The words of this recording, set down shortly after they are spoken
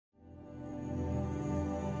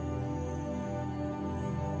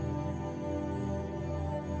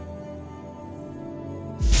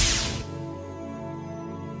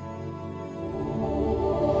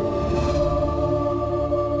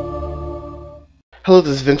Hello,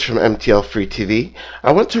 this is Vince from MTLFREETV.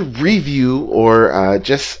 I want to review or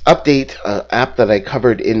just update an app that I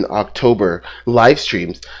covered in October,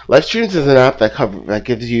 Livestreams. Livestreams is an app that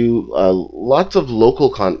gives you lots of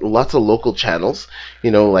local channels,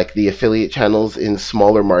 like the affiliate channels in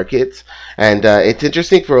smaller markets. And it's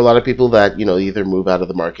interesting for a lot of people that either move out of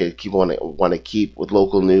the market, want to keep with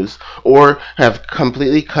local news, or have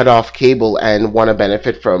completely cut off cable and want to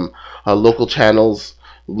benefit from local channels,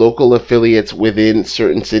 local affiliates within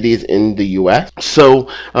certain cities in the US. So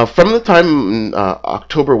from the time in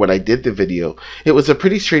October when I did the video, it was a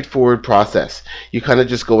pretty straightforward process. You kind of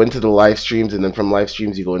just go into the live streams, and then from live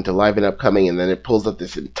streams you go into live and upcoming, and then it pulls up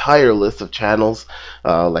this entire list of channels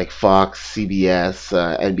like Fox, CBS,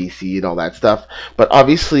 NBC, and all that stuff. But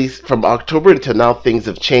obviously from October until now, things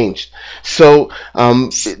have changed. So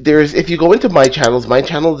if you go into my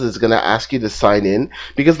channels is going to ask you to sign in,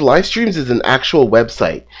 because Livestreams is an actual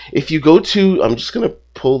website. If you go to, I'm just going to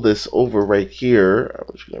pull this over right here.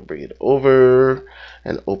 I'm just going to bring it over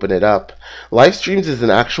and open it up. Livestreams is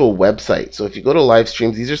an actual website. So if you go to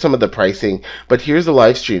Livestreams, these are some of the pricing, but here's the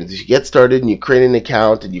Livestreams. If you get started and you create an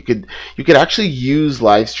account, and you could actually use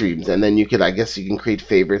Livestreams, and then I guess you can create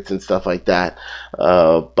favorites and stuff like that.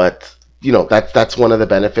 But that's one of the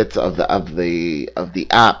benefits of the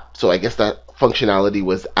app. So I guess that functionality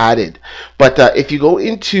was added. But if you go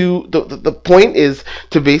into the point is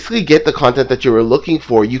to basically get the content that you were looking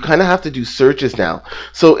for, you kind of have to do searches now.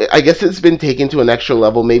 So I guess it's been taken to an extra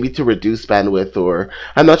level, maybe to reduce bandwidth, or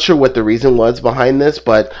I'm not sure what the reason was behind this,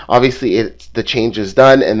 but obviously the change is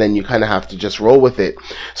done, and then you kind of have to just roll with it.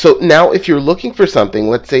 So now if you're looking for something,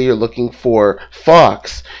 let's say you're looking for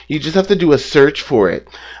Fox, you just have to do a search for it.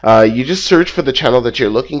 You just search for the channel that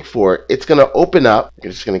you're looking for. It's going to open up.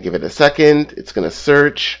 You're just going to give it a second. It's going to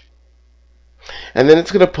search, and then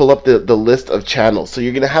it's going to pull up the list of channels. So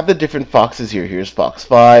you're going to have the different Foxes here. Here's Fox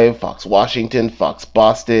 5, Fox Washington, Fox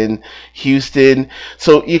Boston, Houston.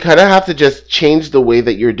 So you kind of have to just change the way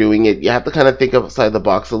that you're doing it. You have to kind of think outside the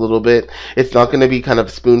box a little bit. It's not going to be kind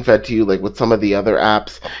of spoon-fed to you like with some of the other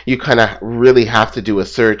apps. You kind of really have to do a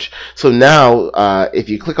search. So now if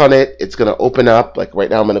you click on it, it's going to open up. Like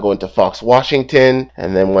right now I'm going to go into Fox Washington,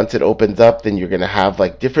 and then once it opens up, then you're going to have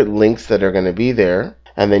like different links that are going to be there.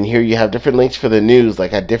 And then here you have different links for the news,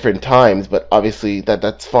 like at different times, but obviously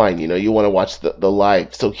that's fine. You want to watch the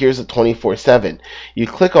live. So here's a 24/7. You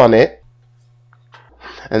click on it,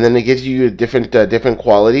 and then it gives you different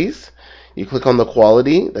qualities. You click on the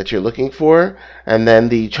quality that you're looking for, and then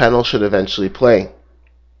the channel should eventually play.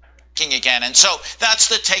 Again, and so that's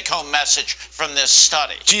the take-home message from this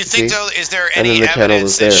study. Do you think, though, is there any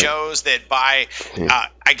evidence that shows that by,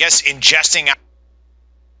 I guess, ingesting?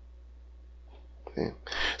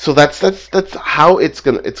 So that's how it's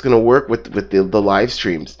gonna work with the live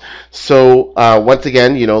streams. So once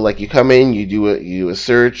again, like you come in, you do a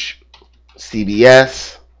search,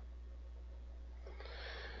 CBS.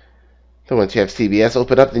 So once you have CBS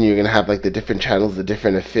open up, then you're gonna have like the different channels, the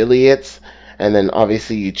different affiliates, and then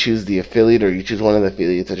obviously you choose the affiliate, or you choose one of the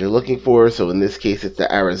affiliates that you're looking for. So in this case, it's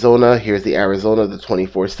the Arizona. Here's the Arizona, the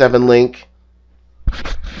 24/7 link.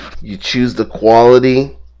 You choose the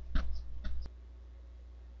quality.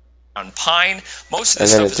 On Pine, most of the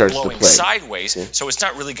stuff is blowing sideways, so it's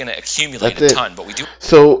not really going to accumulate a ton, but we do.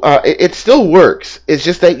 So it still works. It's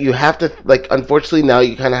just that you have to, unfortunately now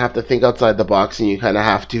you kind of have to think outside the box, and you kind of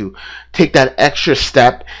have to take that extra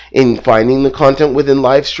step in finding the content within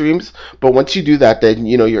live streams. But once you do that, then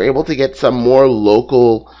you're able to get some more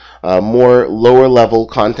local, more lower level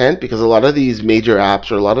content, because a lot of these major apps,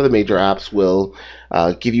 or a lot of the major apps, will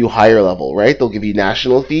give you higher level, right? They'll give you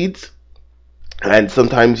national feeds. And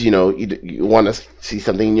sometimes, you want to see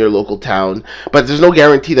something in your local town, but there's no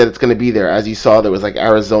guarantee that it's going to be there. As you saw, there was like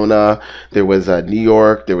Arizona, there was New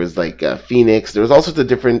York, there was like Phoenix, there was all sorts of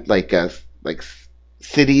different like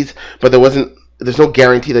cities, but there's no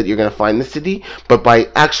guarantee that you're going to find the city. But by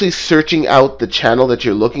actually searching out the channel that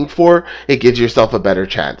you're looking for, it gives yourself a better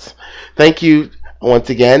chance. Thank you.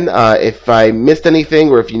 Once again, if I missed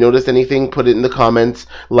anything, or if you noticed anything, put it in the comments.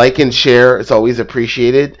 Like and share. It's always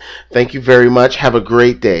appreciated. Thank you very much. Have a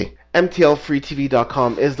great day.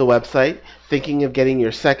 MTLFREETV.com is the website. Thinking of getting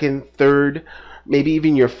your second, third, maybe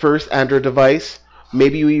even your first Android device?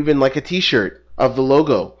 Maybe you even like a t-shirt of the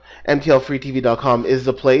logo. MTLFREETV.com is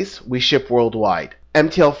the place. We ship worldwide.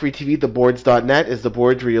 MTLFREETV, theboards.net, is the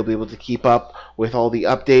boards where you'll be able to keep up with all the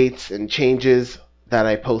updates and changes that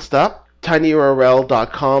I post up.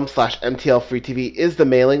 tinyurl.com/MTLFreeTV is the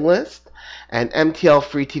mailing list, and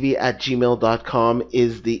MTLFreeTV@gmail.com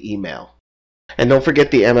is the email. And don't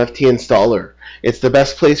forget the MFTInstaller. It's the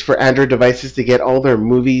best place for Android devices to get all their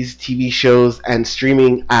movies, TV shows, and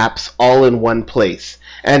streaming apps all in one place.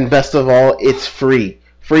 And best of all, it's free.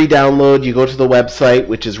 Free download. You go to the website,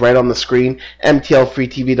 which is right on the screen,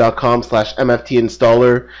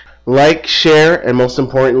 MTLFREETV.com/MFTInstaller. Like, share, and most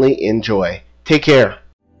importantly, enjoy. Take care.